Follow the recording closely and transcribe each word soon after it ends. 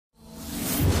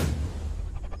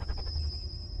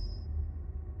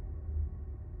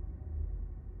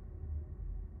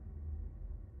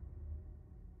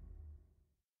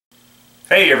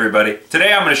Hey everybody,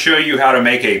 today I'm going to show you how to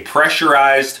make a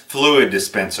pressurized fluid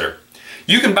dispenser.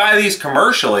 You can buy these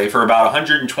commercially for about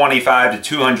 $125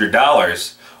 to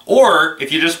 $200, or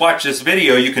if you just watch this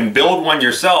video you can build one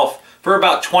yourself for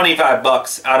about 25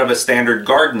 bucks out of a standard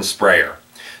garden sprayer.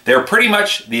 They're pretty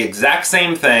much the exact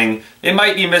same thing. It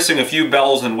might be missing a few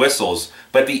bells and whistles,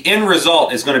 but the end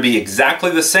result is going to be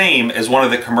exactly the same as one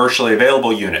of the commercially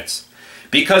available units.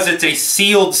 Because it's a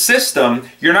sealed system,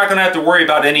 you're not going to have to worry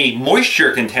about any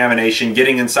moisture contamination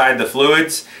getting inside the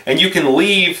fluids, and you can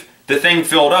leave the thing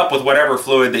filled up with whatever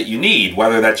fluid that you need,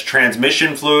 whether that's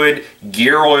transmission fluid,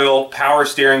 gear oil, power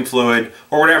steering fluid,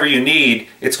 or whatever you need.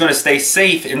 It's going to stay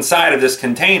safe inside of this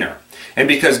container. And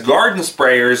because garden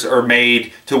sprayers are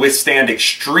made to withstand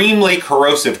extremely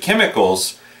corrosive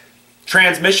chemicals,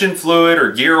 transmission fluid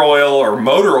or gear oil or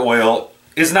motor oil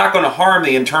is not going to harm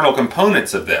the internal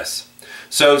components of this.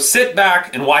 So sit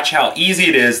back and watch how easy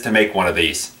it is to make one of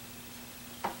these.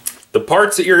 The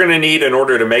parts that you're going to need in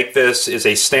order to make this is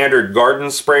a standard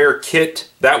garden sprayer kit.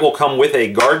 That will come with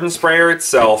a garden sprayer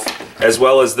itself, as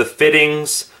well as the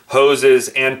fittings, hoses,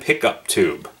 and pickup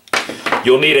tube.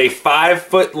 You'll need a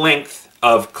 5-foot length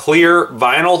of clear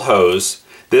vinyl hose.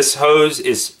 This hose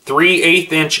is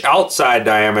 3/8 inch outside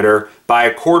diameter by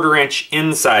 1/4 inch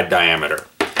inside diameter.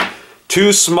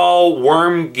 2 small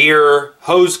wormgear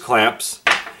hose clamps,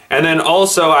 and then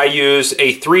also I use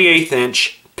a 3/8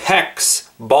 inch PEX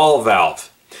ball valve.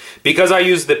 Because I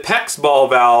use the PEX ball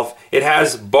valve, it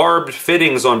has barbed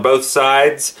fittings on both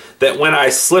sides that when I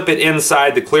slip it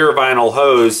inside the clear vinyl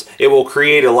hose, it will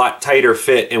create a lot tighter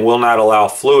fit and will not allow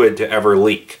fluid to ever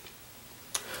leak.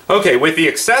 Okay, with the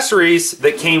accessories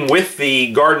that came with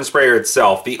the garden sprayer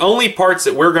itself, the only parts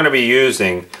that we're going to be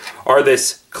using are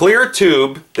this clear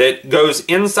tube that goes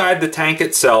inside the tank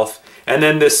itself, and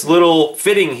then this little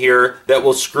fitting here that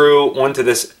will screw onto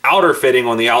this outer fitting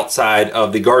on the outside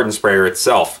of the garden sprayer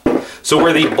itself. So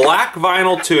where the black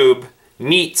vinyl tube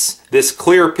meets this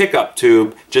clear pickup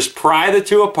tube, just pry the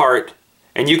two apart,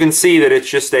 and you can see that it's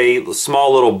just a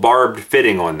small little barbed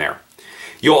fitting on there.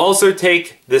 You'll also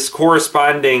take this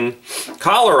corresponding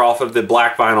collar off of the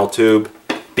black vinyl tube,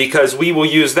 because we will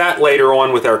use that later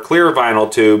on with our clear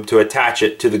vinyl tube to attach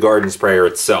it to the garden sprayer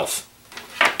itself.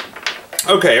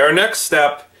 Okay, our next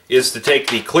step is to take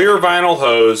the clear vinyl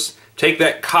hose, take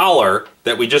that collar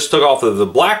that we just took off of the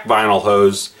black vinyl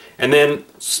hose, and then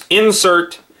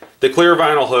insert the clear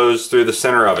vinyl hose through the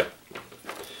center of it.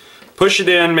 Push it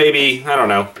in maybe, I don't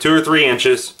know, 2 or 3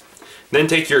 inches. Then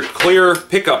take your clear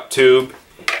pickup tube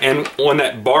and on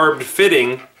that barbed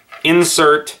fitting,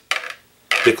 insert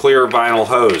the clear vinyl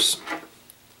hose.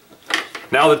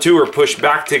 Now the two are pushed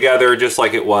back together just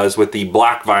like it was with the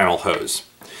black vinyl hose.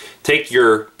 Take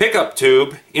your pickup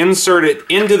tube, insert it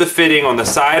into the fitting on the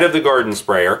side of the garden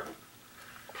sprayer,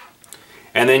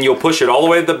 and then you'll push it all the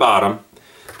way to the bottom.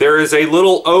 There is a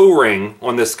little O-ring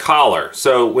on this collar,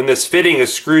 so when this fitting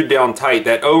is screwed down tight,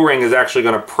 that O-ring is actually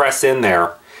going to press in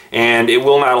there, and it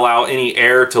will not allow any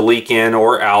air to leak in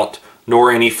or out,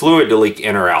 nor any fluid to leak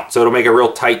in or out. So it'll make a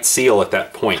real tight seal at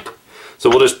that point. So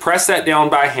we'll just press that down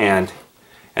by hand,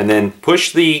 and then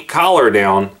push the collar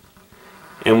down,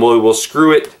 and we will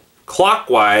screw it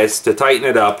clockwise to tighten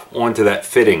it up onto that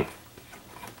fitting.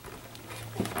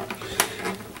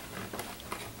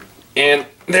 And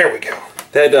there we go.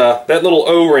 That little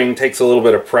O-ring takes a little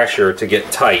bit of pressure to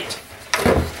get tight.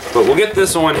 But we'll get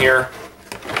this on here.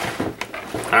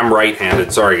 I'm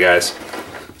right-handed, sorry guys.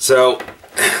 So,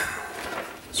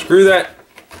 screw that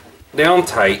down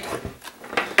tight.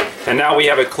 And now we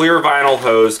have a clear vinyl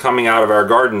hose coming out of our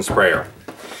garden sprayer.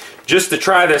 Just to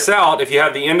try this out, if you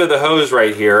have the end of the hose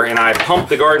right here, and I pump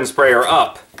the garden sprayer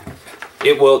up,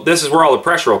 this is where all the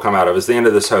pressure will come out of, is the end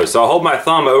of this hose. So I'll hold my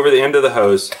thumb over the end of the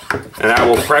hose, and I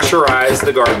will pressurize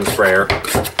the garden sprayer.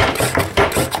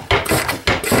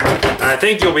 And I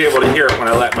think you'll be able to hear it when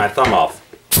I let my thumb off.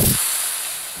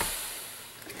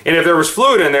 And if there was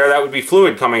fluid in there, that would be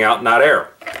fluid coming out, not air.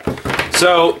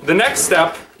 So the next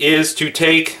step is to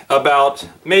take about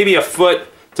maybe 1 foot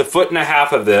to 1.5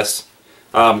 feet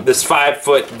of this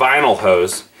 5-foot vinyl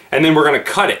hose, and then we're going to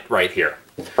cut it right here.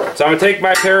 So I'm going to take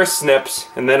my pair of snips,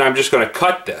 and then I'm just going to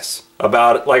cut this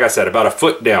about, like I said, about 1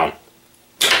 foot down.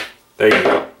 There you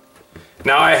go.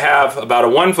 Now I have about a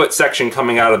 1-foot section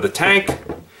coming out of the tank,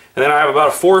 and then I have about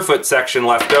a 4-foot section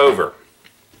left over.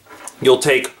 You'll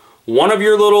take one of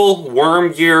your little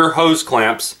wormgear hose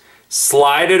clamps,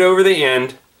 slide it over the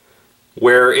end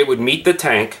where it would meet the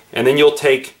tank, and then you'll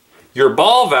take your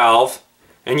ball valve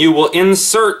and you will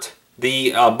insert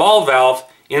the ball valve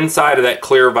inside of that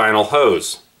clear vinyl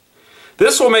hose.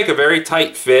 This will make a very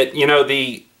tight fit. You know,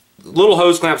 the little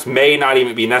hose clamps may not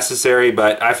even be necessary,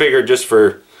 but I figured just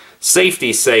for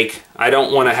safety's sake, I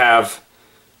don't want to have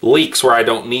leaks where I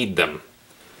don't need them.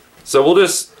 So we'll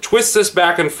just twist this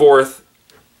back and forth,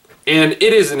 and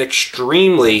it is an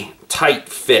extremely tight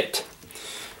fit.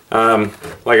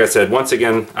 Like I said, once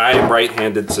again, I am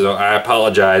right-handed, so I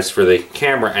apologize for the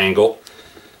camera angle.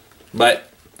 But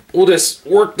we'll just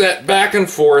work that back and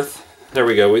forth. There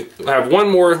we go. We have one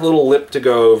more little lip to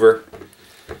go over,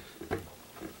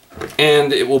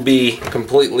 and it will be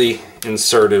completely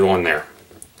inserted on there.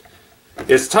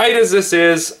 As tight as this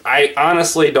is, I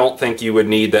honestly don't think you would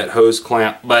need that hose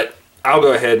clamp, but I'll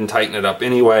go ahead and tighten it up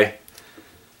anyway.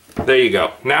 There you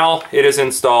go. Now it is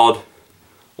installed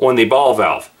on the ball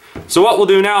valve. So what we'll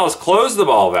do now is close the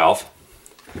ball valve,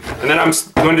 and then I'm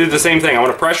going to do the same thing. I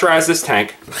want to pressurize this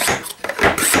tank.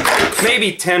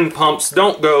 Maybe 10 pumps.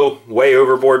 Don't go way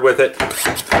overboard with it.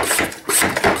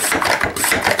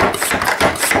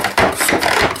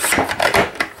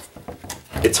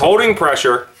 It's holding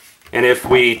pressure, and if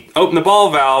we open the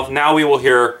ball valve, now we will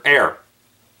hear air.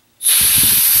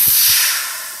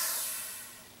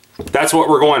 That's what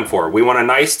we're going for. We want a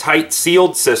nice, tight,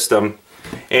 sealed system.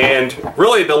 And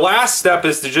really, the last step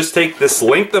is to just take this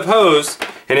length of hose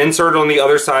and insert it on the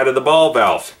other side of the ball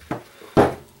valve.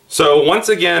 So once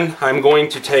again, I'm going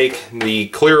to take the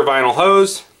clear vinyl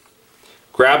hose,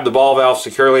 grab the ball valve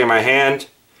securely in my hand,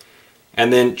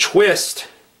 and then twist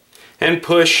and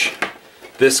push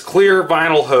this clear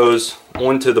vinyl hose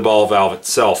onto the ball valve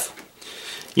itself.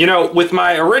 You know, with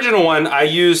my original one, I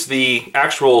used the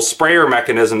actual sprayer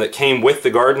mechanism that came with the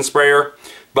garden sprayer,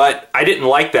 but I didn't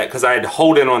like that because I had to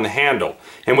hold in on the handle.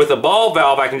 And with a ball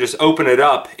valve, I can just open it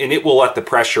up and it will let the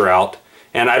pressure out,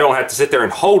 and I don't have to sit there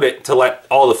and hold it to let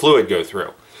all the fluid go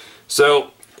through.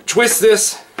 So twist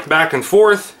this back and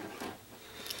forth,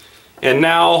 and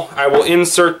now I will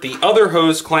insert the other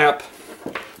hose clamp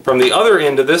from the other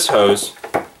end of this hose,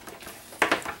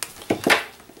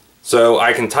 so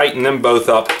I can tighten them both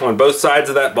up on both sides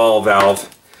of that ball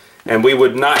valve, and we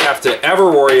would not have to ever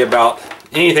worry about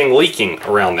anything leaking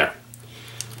around there.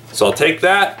 So I'll take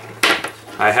that.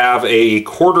 I have a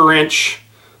 1/4 inch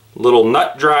little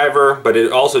nut driver, but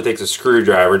it also takes a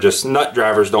screwdriver. Just nut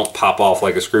drivers don't pop off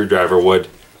like a screwdriver would.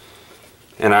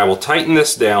 And I will tighten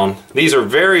this down. These are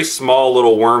very small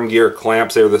little wormgear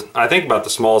clamps. They're I think about the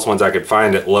smallest ones I could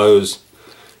find at Lowe's,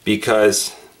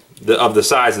 because of the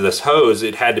size of this hose,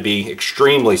 it had to be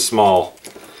extremely small.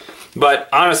 But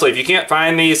honestly, if you can't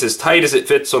find these as tight as it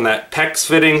fits on that PEX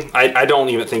fitting, I don't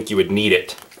even think you would need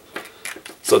it.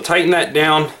 So tighten that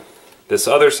down. This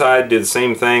other side, do the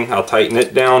same thing. I'll tighten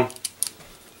it down.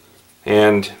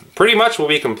 And pretty much will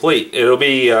be complete. It'll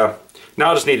be, now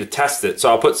I'll just need to test it. So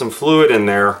I'll put some fluid in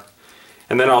there,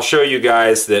 and then I'll show you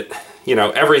guys that, you know,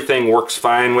 everything works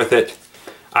fine with it.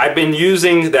 I've been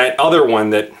using that other one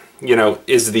that, you know,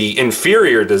 is the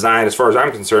inferior design as far as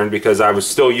I'm concerned, because I was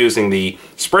still using the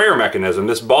sprayer mechanism.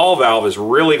 This ball valve is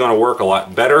really going to work a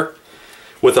lot better.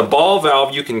 With a ball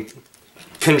valve, you can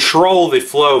control the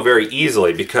flow very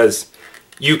easily, because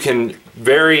you can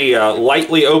very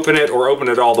lightly open it or open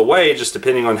it all the way, just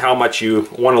depending on how much you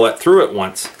want to let through at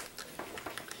once.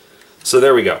 So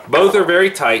there we go. Both are very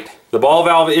tight. The ball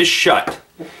valve is shut.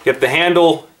 If the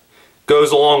handle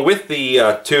goes along with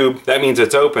the tube, that means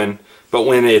it's open. But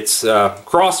when it's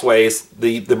crossways,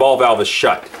 the ball valve is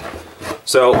shut.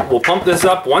 So we'll pump this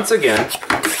up once again.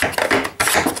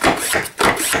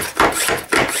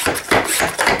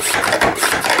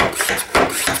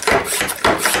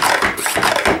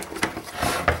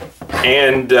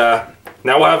 And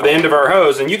now we'll have the end of our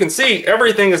hose, and you can see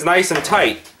everything is nice and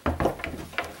tight.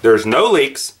 There's no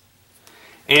leaks,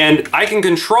 and I can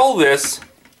control this,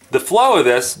 the flow of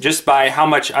this, just by how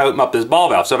much I open up this ball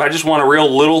valve. So if I just want a real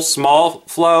little small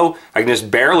flow, I can just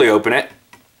barely open it.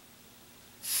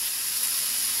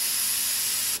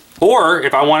 Or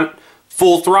if I want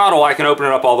full throttle, I can open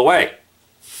it up all the way.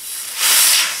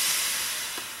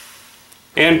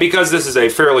 And because this is a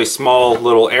fairly small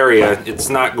little area, it's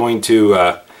not going to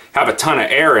have a ton of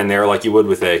air in there like you would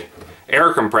with a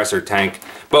air compressor tank.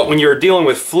 But when you're dealing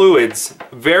with fluids,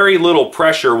 very little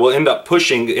pressure will end up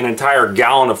pushing an entire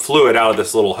gallon of fluid out of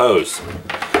this little hose.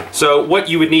 So what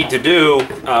you would need to do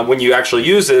when you actually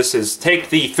use this is take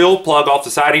the fill plug off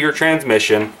the side of your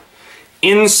transmission,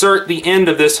 insert the end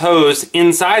of this hose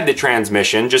inside the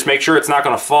transmission, just make sure it's not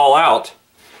going to fall out,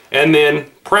 and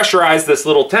then pressurize this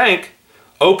little tank,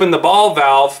 open the ball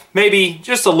valve, maybe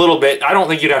just a little bit. I don't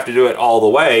think you'd have to do it all the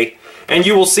way, and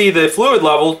you will see the fluid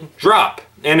level drop.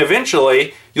 And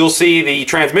eventually, you'll see the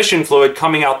transmission fluid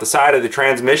coming out the side of the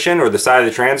transmission or the side of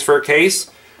the transfer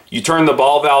case. You turn the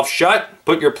ball valve shut,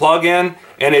 put your plug in,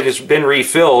 and it has been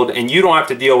refilled, and you don't have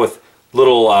to deal with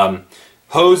little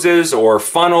hoses or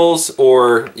funnels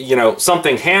or, you know,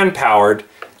 something hand powered.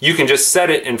 You can just set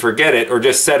it and forget it, or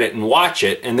just set it and watch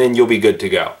it, and then you'll be good to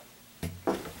go.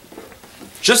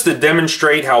 Just to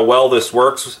demonstrate how well this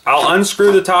works, I'll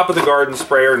unscrew the top of the garden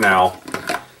sprayer now,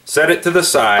 set it to the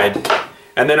side,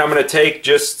 and then I'm going to take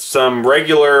just some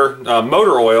regular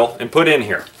motor oil and put in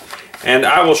here. And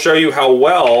I will show you how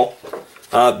well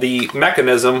the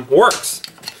mechanism works.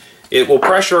 It will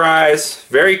pressurize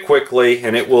very quickly,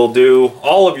 and it will do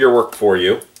all of your work for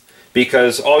you,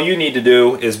 because all you need to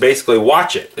do is basically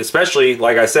watch it. Especially,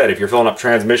 like I said, if you're filling up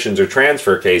transmissions or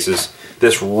transfer cases,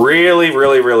 this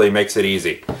really makes it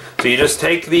easy. So you just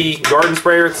take the garden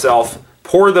sprayer itself,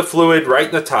 pour the fluid right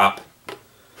in the top.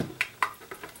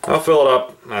 I'll fill it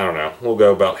up, I don't know, we'll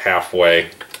go about halfway.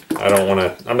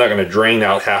 I'm not going to drain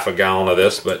out half a gallon of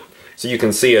this, but so you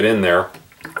can see it in there.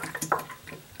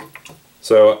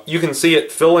 So you can see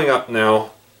it filling up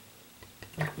now.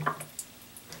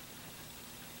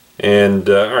 And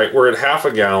alright, we're at half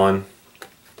a gallon.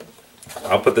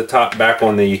 I'll put the top back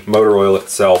on the motor oil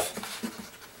itself.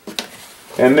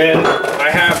 And then I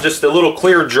have just a little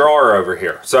clear jar over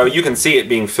here, so you can see it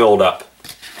being filled up.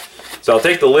 So I'll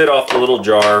take the lid off the little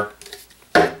jar.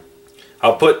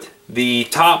 I'll put the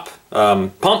top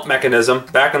pump mechanism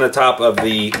back on the top of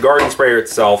the garden sprayer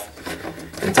itself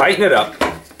and tighten it up.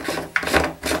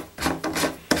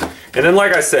 And then,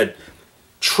 like I said,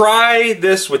 try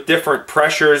this with different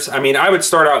pressures. I mean, I would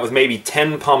start out with maybe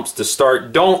 10 pumps to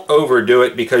start. Don't overdo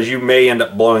it, because you may end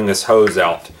up blowing this hose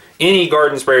out. Any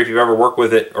garden sprayer, if you've ever worked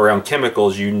with it around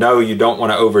chemicals, you know you don't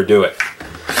want to overdo it.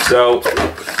 So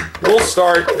we'll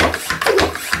start.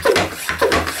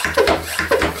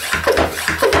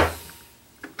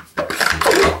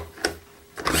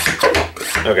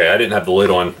 Okay, I didn't have the lid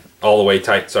on all the way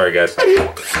tight. Sorry, guys.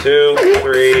 2,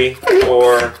 3,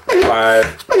 4,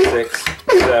 5, 6,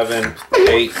 7,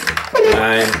 8,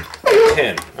 9,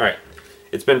 10. All right.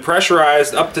 It's been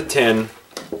pressurized up to 10.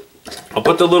 I'll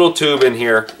put the little tube in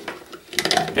here,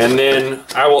 and then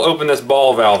I will open this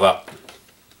ball valve up.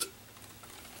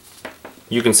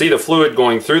 You can see the fluid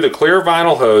going through the clear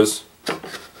vinyl hose,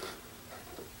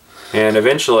 and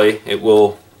eventually it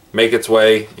will make its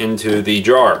way into the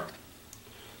jar.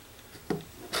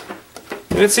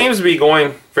 And it seems to be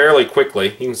going fairly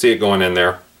quickly. You can see it going in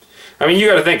there. I mean, you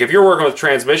got to think, if you're working with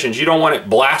transmissions, you don't want it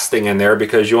blasting in there,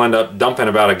 because you'll end up dumping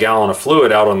about a gallon of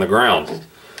fluid out on the ground.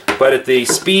 But at the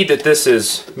speed that this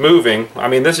is moving, I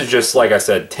mean, this is just, like I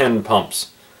said, 10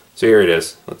 pumps. So here it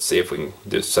is. Let's see if we can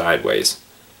do it sideways.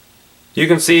 You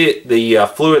can see the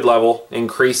fluid level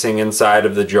increasing inside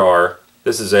of the jar.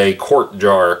 This is a quart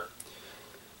jar.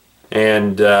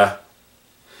 And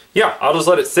yeah, I'll just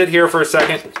let it sit here for a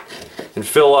second and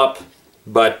fill up.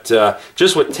 But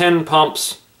just with 10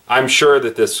 pumps, I'm sure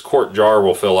that this quart jar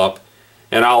will fill up.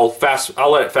 And I'll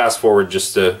let it fast forward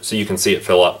just so you can see it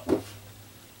fill up.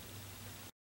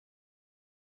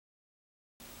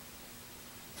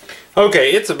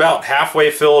 Okay, it's about halfway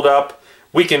filled up.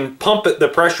 We can pump the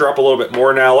pressure up a little bit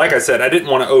more now. Like I said, I didn't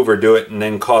want to overdo it and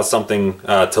then cause something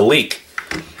to leak.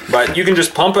 But you can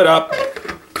just pump it up.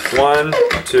 1,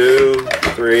 2,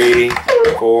 3,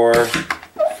 4,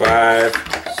 5,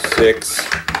 6,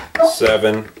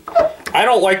 7. I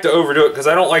don't like to overdo it because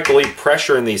I don't like to leave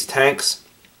pressure in these tanks.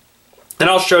 And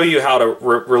I'll show you how to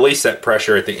release that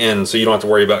pressure at the end, so you don't have to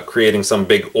worry about creating some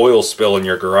big oil spill in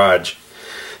your garage.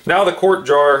 Now the quart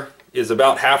jar is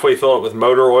about halfway filled up with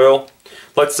motor oil.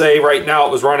 Let's say right now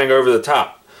it was running over the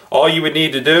top. All you would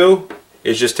need to do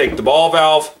is just take the ball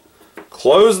valve,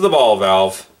 close the ball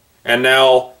valve, and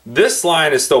now this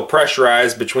line is still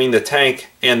pressurized between the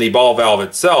tank and the ball valve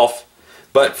itself,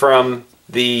 but from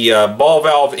the ball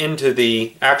valve into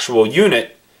the actual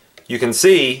unit, you can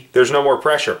see there's no more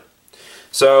pressure.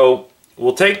 So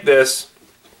we'll take this,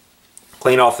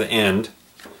 clean off the end,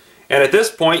 and at this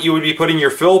point you would be putting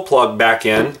your fill plug back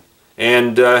in,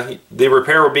 and the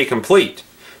repair will be complete.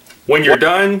 When you're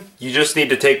done, you just need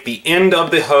to take the end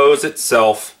of the hose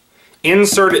itself,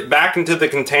 insert it back into the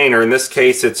container. In this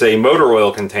case it's a motor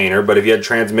oil container, but if you had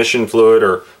transmission fluid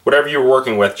or whatever you were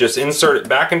working with, just insert it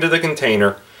back into the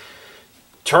container,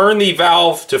 turn the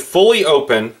valve to fully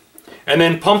open, and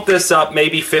then pump this up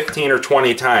maybe 15 or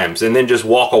 20 times, and then just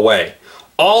walk away.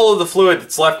 All of the fluid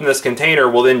that's left in this container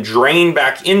will then drain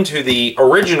back into the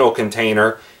original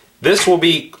container. This will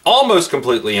be almost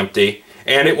completely empty,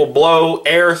 and it will blow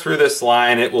air through this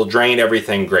line. It will drain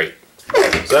everything great.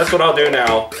 So that's what I'll do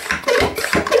now.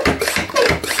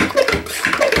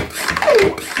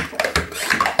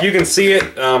 You can see it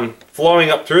flowing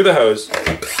up through the hose.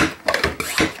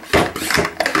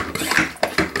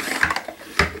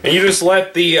 and you just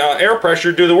let the air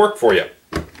pressure do the work for you.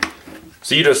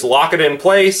 So you just lock it in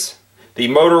place. The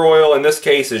motor oil in this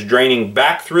case is draining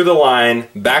back through the line,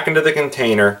 back into the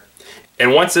container,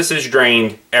 and once this is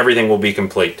drained, everything will be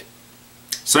complete.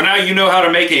 So now you know how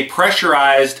to make a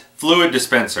pressurized fluid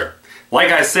dispenser.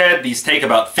 Like I said, these take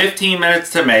about 15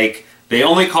 minutes to make. They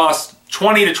only cost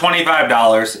 $20 to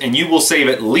 $25, and you will save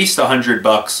at least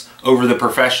 $100 over the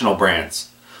professional brands.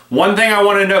 One thing I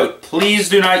want to note, please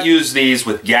do not use these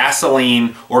with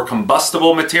gasoline or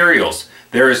combustible materials.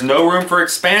 There is no room for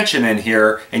expansion in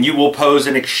here, and you will pose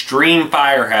an extreme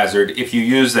fire hazard if you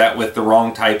use that with the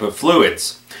wrong type of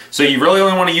fluids. So you really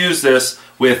only want to use this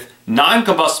with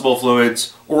non-combustible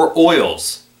fluids or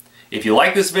oils. If you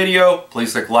like this video,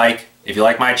 please click like. If you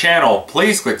like my channel,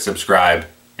 please click subscribe.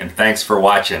 And thanks for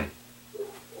watching.